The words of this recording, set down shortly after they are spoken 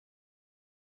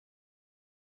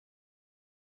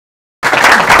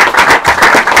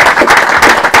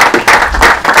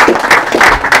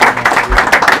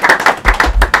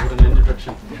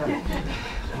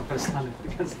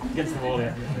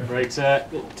Right,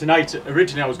 tonight,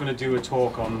 originally I was going to do a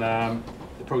talk on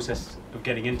the process of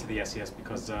getting into the SAS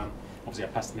because obviously I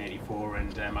passed in '84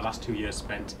 and my last 2 years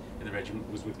spent in the regiment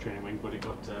was with training wing, but it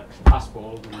got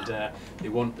passballed and they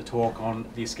want the talk on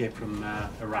the escape from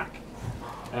Iraq.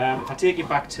 If I take you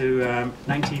back to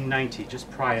 1990,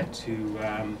 just prior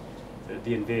to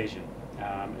the invasion,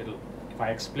 if I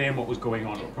explain what was going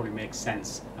on, it'll probably make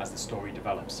sense as the story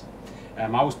develops.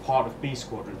 I was part of B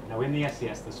Squadron. Now in the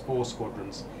SAS there's 4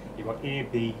 squadrons. You've got A,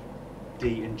 B,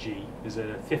 D and G. There's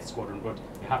a 5th squadron, but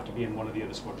you have to be in one of the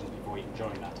other squadrons before you can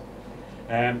join that.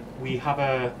 We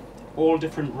have all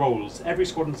different roles. Every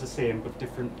squadron's the same, but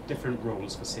different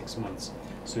roles for 6 months.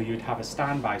 So you'd have a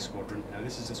standby squadron. Now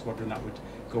this is a squadron that would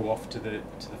go off to the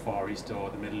Far East or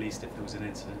the Middle East if there was an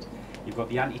incident. You've got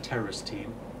the anti-terrorist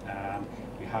team.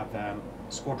 You have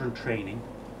squadron training,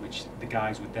 which the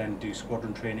guys would then do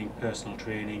squadron training, personal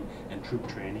training and troop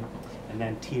training, and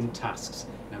then team tasks.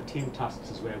 Now team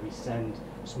tasks is where we send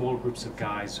small groups of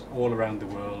guys all around the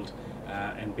world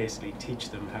and basically teach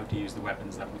them how to use the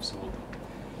weapons that we've sold them.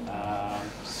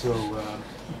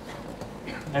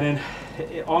 And then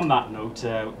on that note,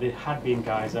 there had been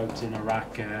guys out in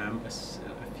Iraq a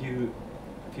few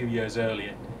years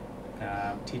earlier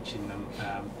teaching them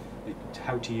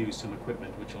how to use some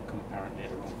equipment, which will come apparent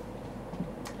later on.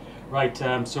 Right,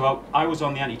 so I was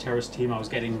on the anti-terrorist team. I was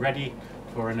getting ready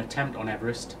for an attempt on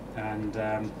Everest, and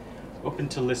up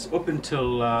until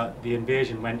the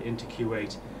invasion went into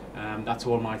Kuwait, that's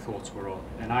all my thoughts were on.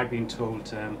 And I'd been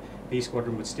told B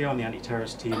Squadron would stay on the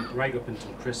anti-terrorist team right up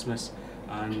until Christmas,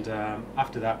 and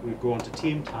after that we'd go on to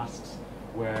team tasks,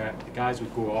 where the guys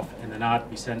would go off, and then I'd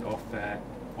be sent off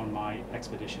on my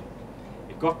expedition.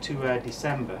 It got to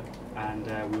December, and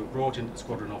we were brought into the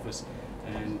squadron office,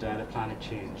 and the plan had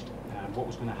changed. What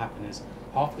was going to happen is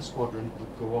half the squadron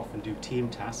would go off and do team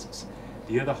tasks,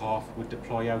 the other half would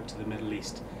deploy out to the Middle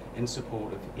East in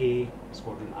support of A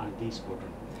Squadron and D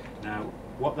Squadron. Now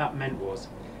what that meant was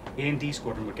A and D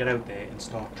Squadron would get out there and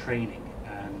start training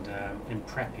and in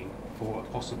prepping for a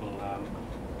possible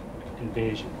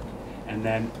invasion, and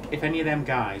then if any of them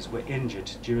guys were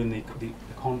injured during the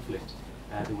conflict,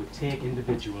 they would take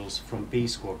individuals from B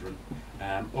Squadron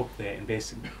up there and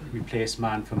basically replace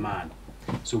man for man.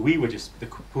 So we were just the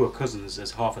poor cousins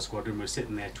as half a squadron. We were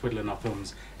sitting there twiddling our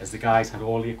thumbs as the guys had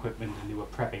all the equipment and they were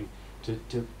prepping to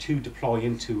deploy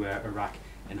into Iraq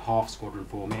in half squadron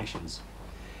formations.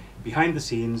 Behind the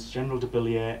scenes, General de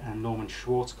Villiers and Norman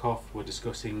Schwarzkopf were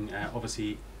discussing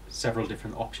obviously several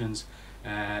different options.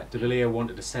 De Villiers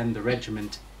wanted to send the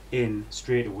regiment in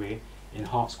straight away in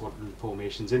half squadron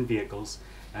formations in vehicles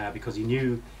because he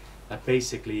knew that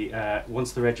basically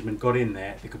once the regiment got in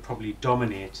there, they could probably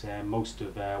dominate most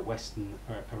of western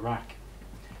Iraq.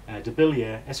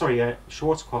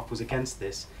 Schwarzkopf was against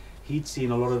this. He'd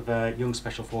seen a lot of young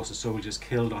special forces soldiers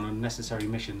killed on unnecessary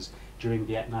missions during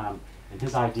Vietnam, and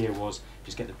his idea was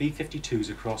just get the B-52s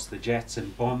across the jets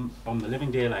and bomb the living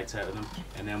daylights out of them,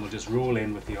 and then we'll just roll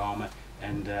in with the armour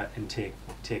and take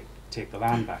the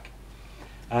land back.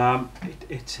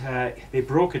 They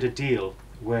brokered a deal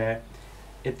where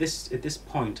at this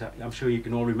point, I'm sure you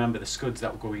can all remember the Scuds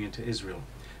that were going into Israel.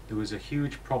 There was a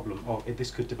huge problem, or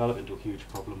this could develop into a huge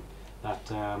problem,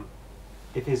 that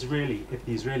if the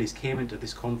Israelis came into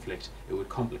this conflict, it would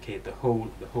complicate the whole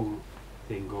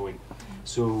thing going.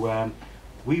 So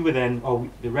we were then,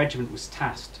 the regiment was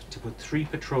tasked to put 3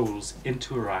 patrols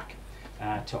into Iraq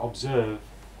to observe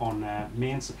on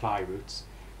main supply routes,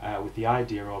 with the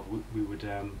idea of we would,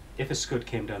 if a Scud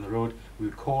came down the road, we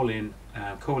would call in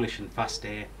coalition fast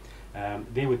air.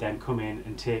 They would then come in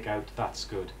and take out that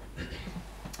Scud.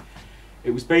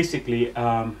 It was basically,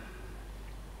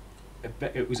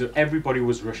 everybody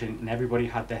was rushing and everybody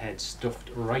had their heads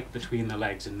stuffed right between the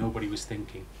legs and nobody was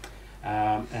thinking.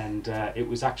 It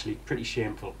was actually pretty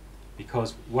shameful,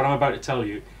 because what I'm about to tell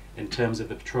you in terms of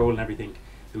the patrol and everything,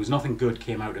 there was nothing good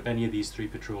came out of any of these 3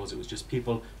 patrols. It was just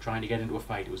people trying to get into a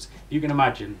fight. It was, you can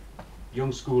imagine,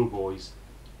 young schoolboys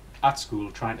at school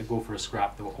trying to go for a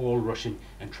scrap. They were all rushing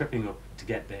and tripping up to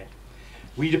get there.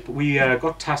 We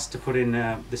got tasked to put in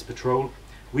this patrol.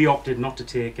 We opted not to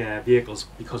take vehicles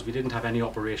because we didn't have any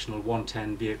operational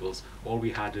 110 vehicles. All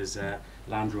we had is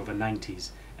Land Rover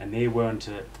 90s, and they weren't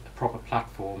a proper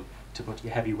platform to put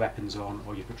your heavy weapons on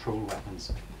or your patrol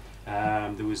weapons.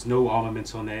 There was no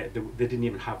armaments on there. They didn't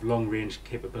even have long-range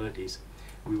capabilities.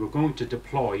 We were going to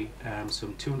deploy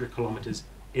some 200 kilometers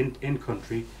in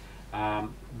country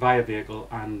via vehicle,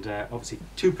 and obviously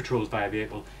 2 patrols via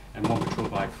vehicle and 1 patrol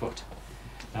by foot.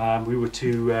 We were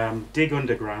to dig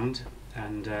underground,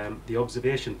 and the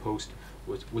observation post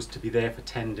was to be there for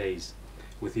 10 days.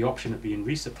 with the option of being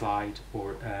resupplied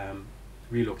or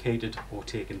relocated or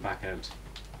taken back out.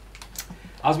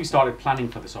 As we started planning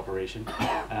for this operation,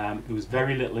 there was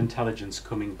very little intelligence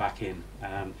coming back in.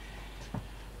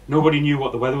 Nobody knew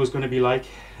what the weather was going to be like,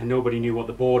 and nobody knew what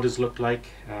the borders looked like,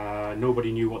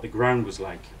 nobody knew what the ground was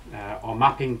like. Our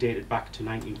mapping dated back to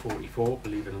 1944,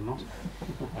 believe it or not.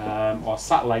 Our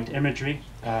satellite imagery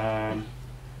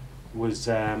was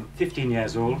 15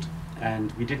 years old,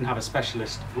 and we didn't have a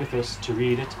specialist with us to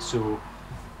read it, so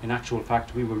in actual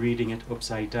fact we were reading it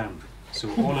upside down. So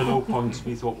all the low points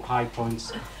we thought were high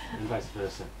points, and vice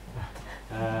versa.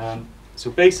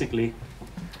 So basically,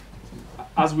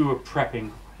 as we were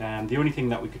prepping, the only thing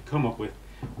that we could come up with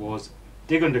was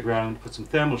dig underground, put some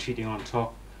thermal sheeting on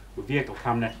top with vehicle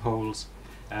camnet poles,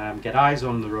 get eyes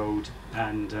on the road,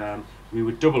 and we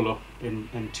would double up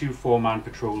in 2 4-man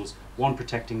patrols, one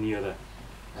protecting the other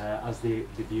as they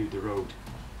viewed the road.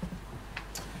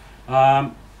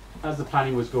 As the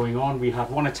planning was going on, we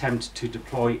had one attempt to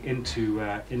deploy into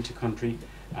country,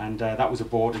 and that was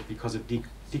aborted because of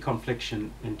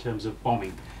deconfliction in terms of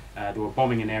bombing. They were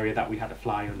bombing an area that we had to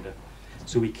fly under.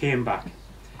 So we came back,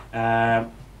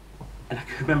 and I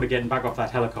can remember getting back off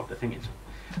that helicopter thinking,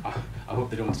 I hope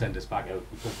they don't send us back out,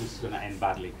 because this is going to end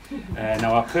badly.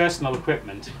 Now our personal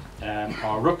equipment,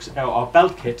 our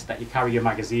belt kit that you carry your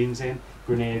magazines in,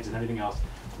 grenades and everything else,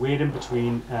 weighed in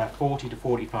between 40 to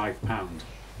 45 pounds.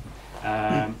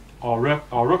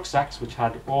 Our rucksacks, which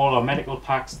had all our medical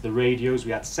packs, the radios,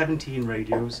 we had 17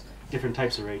 radios, different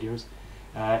types of radios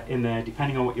in there,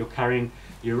 depending on what you're carrying.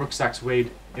 Your rucksacks weighed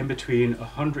in between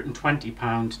 120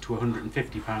 pounds to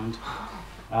 150 pounds.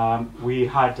 We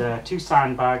had 2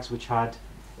 sandbags which had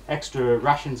extra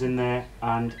rations in there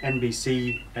and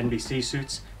NBC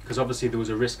suits, because obviously there was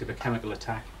a risk of a chemical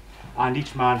attack. And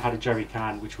each man had a jerry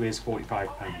can which weighs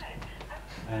 45 pounds.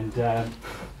 And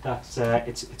that's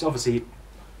it's obviously,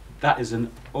 that is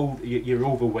you're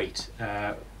overweight,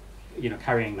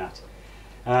 carrying that.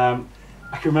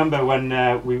 I can remember when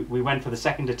we went for the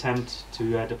second attempt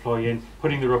to deploy in,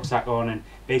 putting the rucksack on, and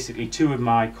basically 2 of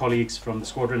my colleagues from the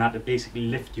squadron had to basically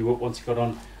lift you up once you got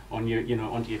on your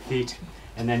onto your feet,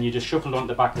 and then you just shuffled onto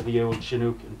the back of the old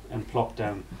Chinook and plopped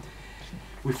down.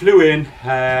 We flew in,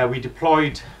 we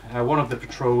deployed one of the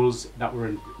patrols that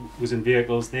was in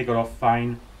vehicles. They got off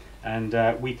fine, and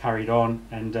we carried on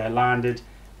and landed.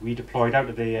 We deployed out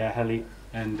of the heli,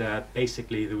 and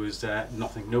basically there was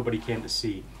nothing. Nobody came to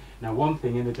see. Now, one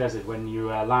thing in the desert, when you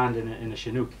land in a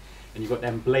Chinook and you've got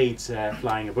them blades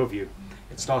flying above you,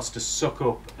 it starts to suck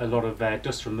up a lot of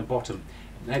dust from the bottom.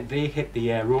 They hit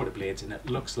the rotor blades, and it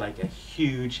looks like a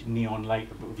huge neon light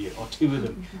above you, or 2 of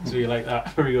them. So you're like,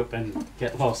 hurry up and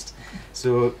get lost.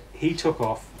 So he took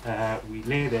off, we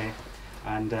lay there,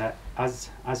 and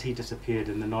as he disappeared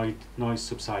and the noise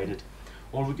subsided,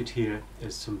 all we could hear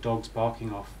is some dogs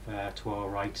barking off to our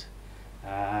right,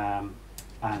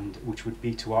 and which would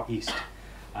be to our east,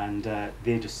 and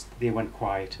they went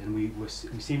quiet, and we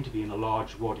seemed to be in a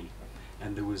large wadi,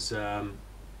 and there was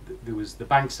the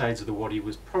bank sides of the wadi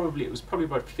was probably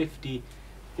about 50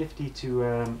 to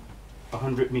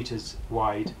 100 meters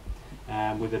wide,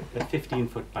 with a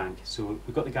 15-foot bank. So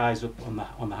we got the guys up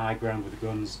on the high ground with the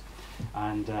guns,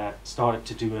 and started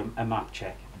to do a map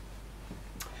check.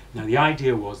 Now the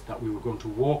idea was that we were going to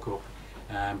walk up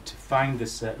to find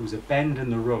this. It was a bend in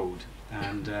the road,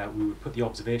 and we would put the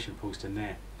observation post in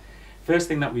there. First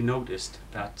thing that we noticed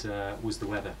that was the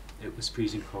weather. It was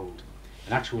freezing cold.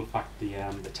 In actual fact,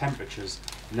 the temperatures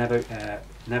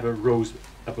never rose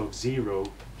above 0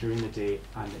 during the day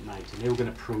and at night, and they were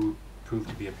going to prove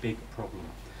to be a big problem.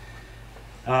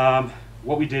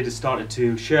 What we did is started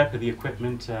to Sherpa the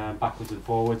equipment backwards and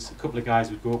forwards. A couple of guys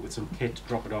would go up with some kit,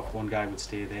 drop it off. One guy would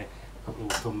stay there. A couple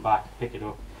would come back, pick it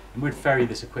up, and we'd ferry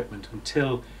this equipment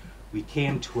until we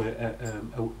came to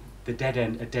a dead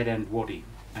end wadi.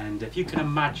 And if you can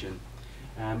imagine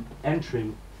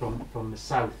entering from the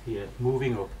south here,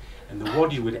 moving up, and the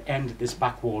wadi would end at this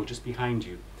back wall just behind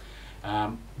you.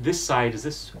 This side,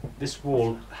 this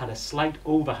wall had a slight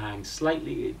overhang,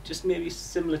 slightly, just maybe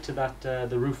similar to that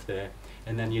the roof there,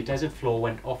 and then your desert floor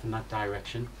went off in that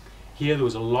direction. Here there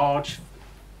was a large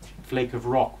flake of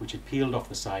rock which had peeled off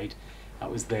the side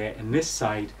that was there, and this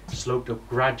side sloped up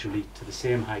gradually to the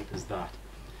same height as that.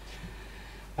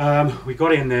 We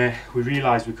got in there, we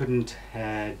realised we couldn't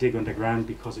dig underground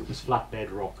because it was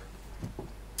flatbed rock.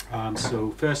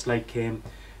 So first light came,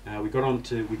 we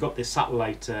got this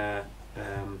satellite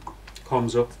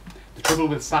comms up. The trouble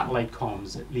with satellite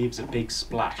comms, it leaves a big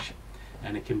splash,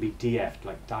 and it can be DF'd,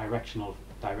 like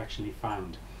directionally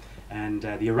found. And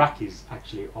the Iraqis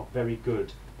actually are very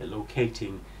good at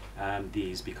locating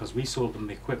these, because we sold them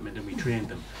the equipment and we trained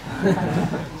them.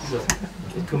 So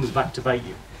it comes back to bite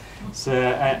you.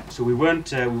 So we weren't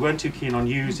too keen on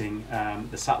using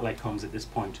the satellite comms at this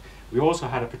point. We also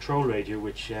had a patrol radio,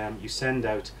 which you send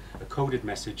out a coded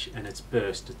message and it's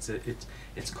burst. It's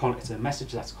a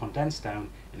message that's condensed down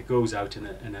and it goes out in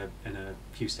a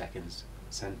few seconds,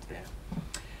 sent there.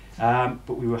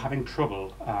 But we were having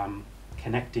trouble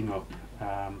connecting up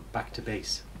back to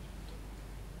base.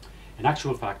 In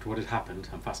actual fact, what had happened,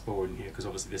 I'm fast forwarding here because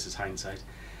obviously this is hindsight,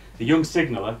 the young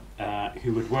signaller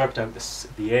who had worked out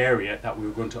the area that we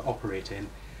were going to operate in,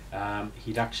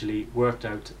 he'd actually worked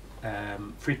out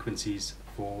frequencies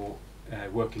for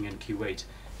working in Kuwait,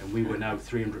 and we were now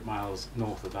 300 miles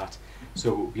north of that.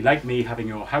 So it would be like me having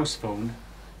your house phone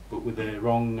but with the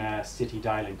wrong city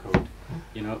dialing code.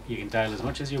 You know, you can dial as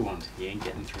much as you want, you ain't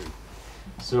getting through.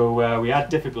 So we had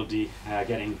difficulty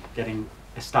getting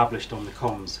established on the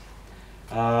comms.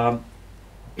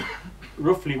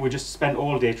 Roughly, we just spent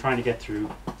all day trying to get through.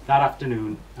 That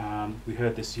afternoon, we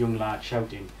heard this young lad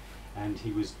shouting, and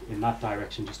he was in that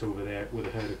direction just over there with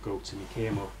a herd of goats, and he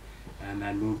came up and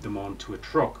then moved them on to a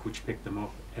truck which picked them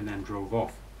up and then drove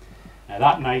off.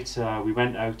 That night we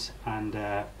went out and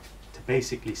to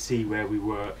basically see where we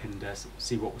were and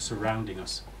see what was surrounding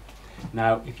us.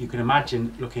 Now, if you can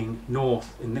imagine looking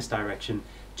north in this direction,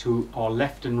 to our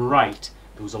left and right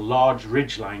there was a large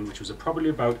ridge line which was probably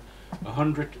about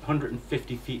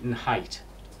 150 feet in height.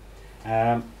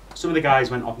 Some of the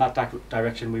guys went up that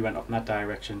direction, we went up in that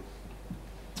direction.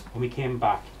 When we came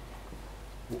back,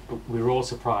 we were all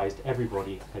surprised.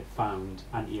 Everybody had found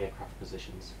anti-aircraft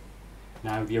positions.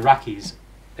 Now the Iraqis,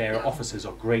 their officers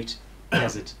are great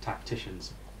desert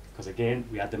tacticians, because again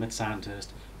we had them at Sandhurst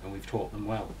and we've taught them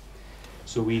well.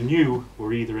 So we knew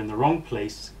we're either in the wrong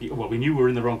place, well, we knew we were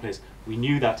in the wrong place. We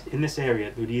knew that in this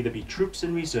area there would either be troops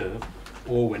in reserve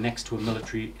or we're next to a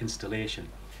military installation.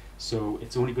 So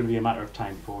it's only going to be a matter of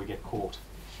time before we get caught.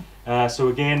 So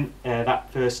again,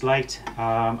 that first light,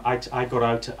 I got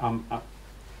out.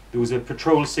 There was a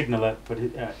patrol signaller, but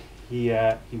he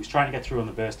was trying to get through on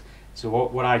the burst. So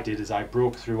what I did is I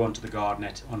broke through onto the guard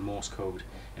net on Morse code.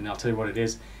 And I'll tell you what it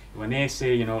is. When they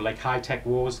say, you know, like high-tech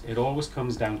wars, it always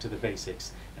comes down to the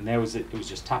basics. And there was it was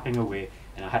just tapping away.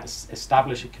 And I had to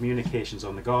establish communications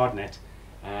on the guard net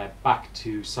back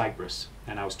to Cyprus.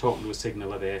 And I was talking to a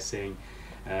signaller there saying,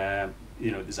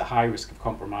 you know, there's a high risk of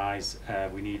compromise.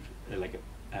 We need like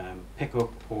a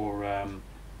pickup or a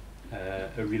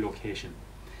relocation.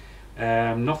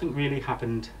 Nothing really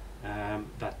happened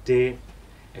that day,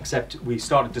 except we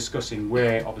started discussing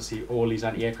where obviously all these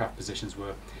anti-aircraft positions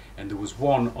were, and there was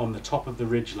one on the top of the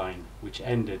ridge line which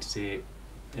ended, say,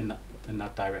 in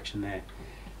that direction there.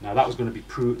 Now that was going to be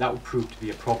that would prove to be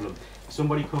a problem. If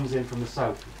somebody comes in from the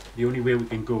south, the only way we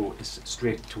can go is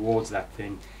straight towards that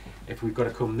thing. If we've got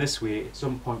to come this way, at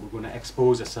some point we're going to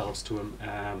expose ourselves to them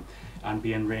and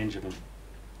be in range of them.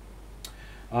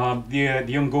 The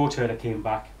young goat herder came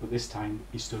back, but this time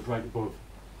he stood right above.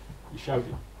 He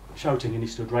shouting, and he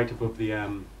stood right above the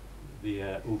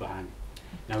overhang.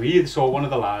 Now he either saw one of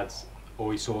the lads,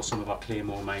 or he saw some of our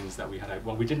claymore mines that we had out.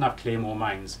 Well, we didn't have claymore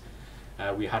mines.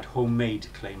 We had homemade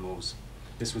claymores.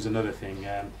 This was another thing.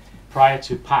 Prior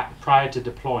to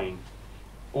deploying,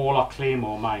 all our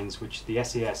claymore mines, which the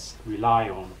SAS rely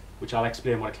on, which I'll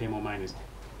explain what a claymore mine is.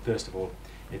 First of all,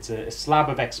 it's a slab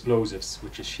of explosives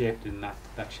which is shaped in that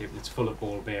shape, and it's full of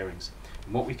ball bearings.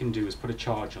 And what we can do is put a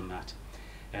charge on that.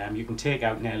 You can take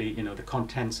out nearly, you know, the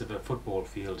contents of a football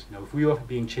field. Now, if we were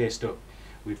being chased up,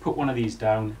 we'd put one of these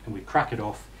down and we'd crack it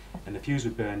off, and the fuse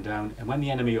would burn down. And when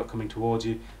the enemy are coming towards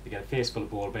you, they get a face full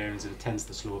of ball bearings, and it tends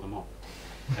to slow them up.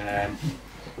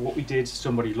 What we did,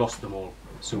 somebody lost them all.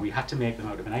 So we had to make them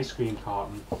out of an ice cream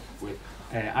carton with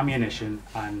ammunition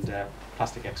and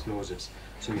plastic explosives.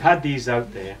 So we had these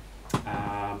out there,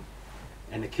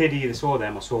 and the kid either saw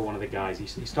them or saw one of the guys.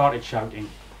 He started shouting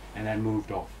and then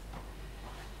moved off.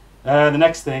 The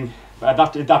next thing, at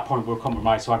that point we were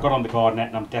compromised, so I got on the guard net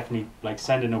and I'm definitely like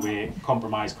sending away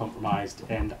compromised,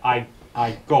 and I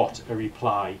got a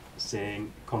reply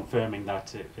saying, confirming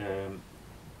that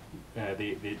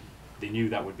they knew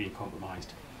that we'd been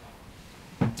compromised.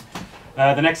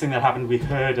 The next thing that happened, we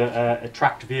heard a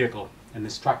tracked vehicle, and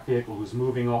this tracked vehicle was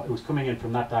moving on. It was coming in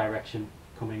from that direction,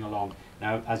 coming along.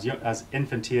 Now, as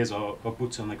infanteers or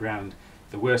boots on the ground,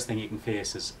 the worst thing you can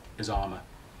face is armour,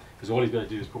 because all you've got to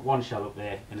do is put one shell up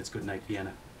there, and it's good night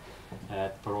Vienna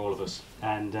for all of us.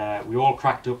 And we all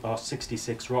cracked up our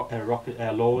 66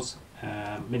 rocket laws,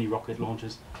 mini rocket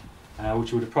launchers,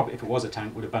 which would have probably, if it was a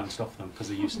tank, would have bounced off them because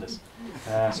they're useless.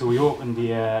 So we opened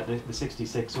the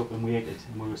 66 up and waited,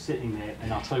 and we were sitting there,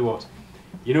 and I'll tell you what,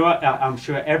 You know what? I'm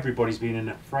sure everybody's been in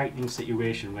a frightening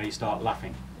situation where you start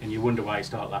laughing and you wonder why you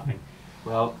start laughing.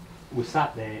 Well, we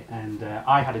sat there, and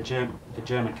I had a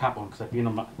German cap on because I'd been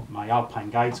on my Alpine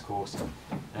Guides course,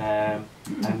 and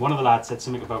one of the lads said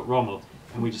something about Rommel,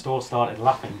 and we just all started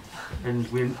laughing, and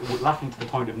we were laughing to the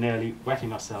point of nearly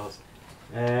wetting ourselves,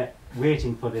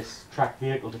 waiting for this tracked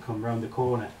vehicle to come round the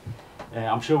corner.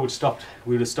 I'm sure we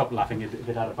would have stopped laughing if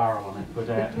it had a barrel on it, but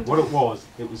what it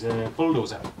was a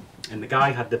bulldozer, and the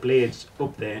guy had the blades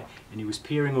up there, and he was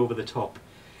peering over the top.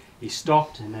 He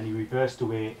stopped, and then he reversed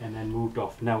away and then moved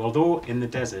off. Now, although in the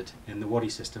desert, in the Wadi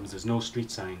systems, there's no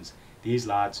street signs, these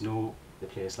lads know the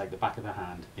place like the back of their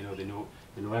hand. You know, they know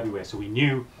everywhere. So we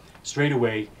knew straight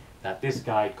away that this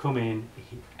guy had come in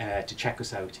to check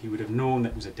us out. He would have known that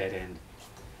it was a dead end.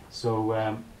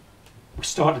 So we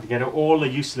started to get all the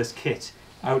useless kit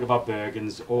out of our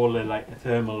Bergens, all the like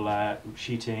thermal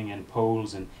sheeting and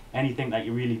poles and anything that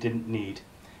you really didn't need,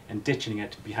 and ditching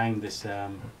it behind this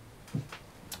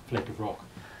flake of rock.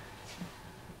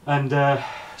 And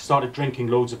started drinking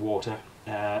loads of water,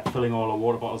 filling all our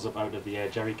water bottles up out of the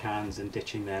jerry cans and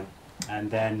ditching them, and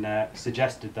then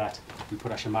suggested that we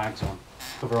put our shamags on,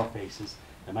 cover our faces.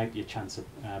 There might be a chance of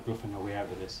bluffing our way out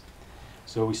of this.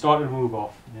 So we started to move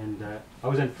off, and I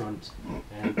was in front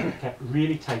and kept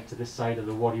really tight to this side of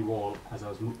the Wadi wall as I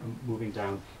was moving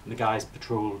down, and the guys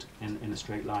patrolled in a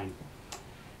straight line.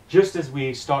 Just as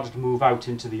we started to move out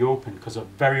into the open, because I'm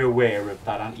very aware of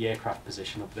that anti-aircraft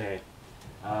position up there,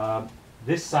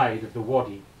 this side of the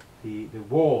Wadi, the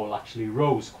wall actually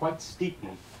rose quite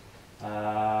steeply,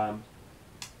 and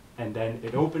then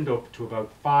it opened up to about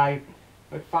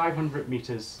 500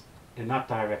 meters in that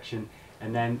direction,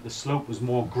 and then the slope was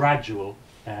more gradual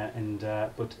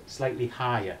but slightly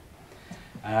higher.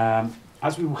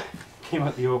 As we came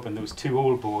out the open, there was two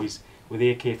old boys with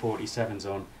AK-47s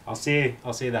on. I'll say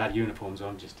they had uniforms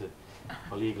on just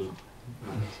for legal.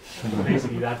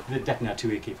 Basically, they definitely had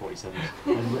two AK-47s.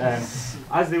 And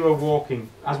as we were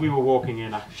walking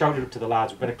in, I shouted up to the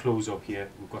lads, "We better close up here.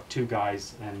 We've got two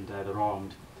guys, and they're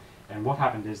armed." And what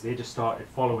happened is they just started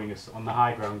following us on the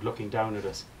high ground, looking down at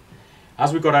us.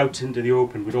 As we got out into the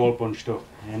open, we'd all bunched up,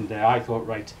 and I thought,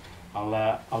 right,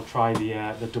 I'll try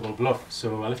the double bluff.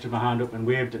 So I lifted my hand up and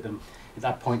waved at them. At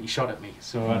that point, he shot at me,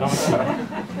 so I'd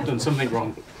obviously done something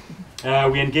wrong.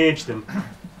 We engaged them,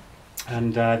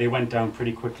 and they went down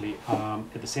pretty quickly.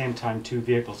 At the same time, two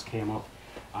vehicles came up,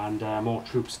 and more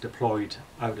troops deployed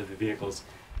out of the vehicles.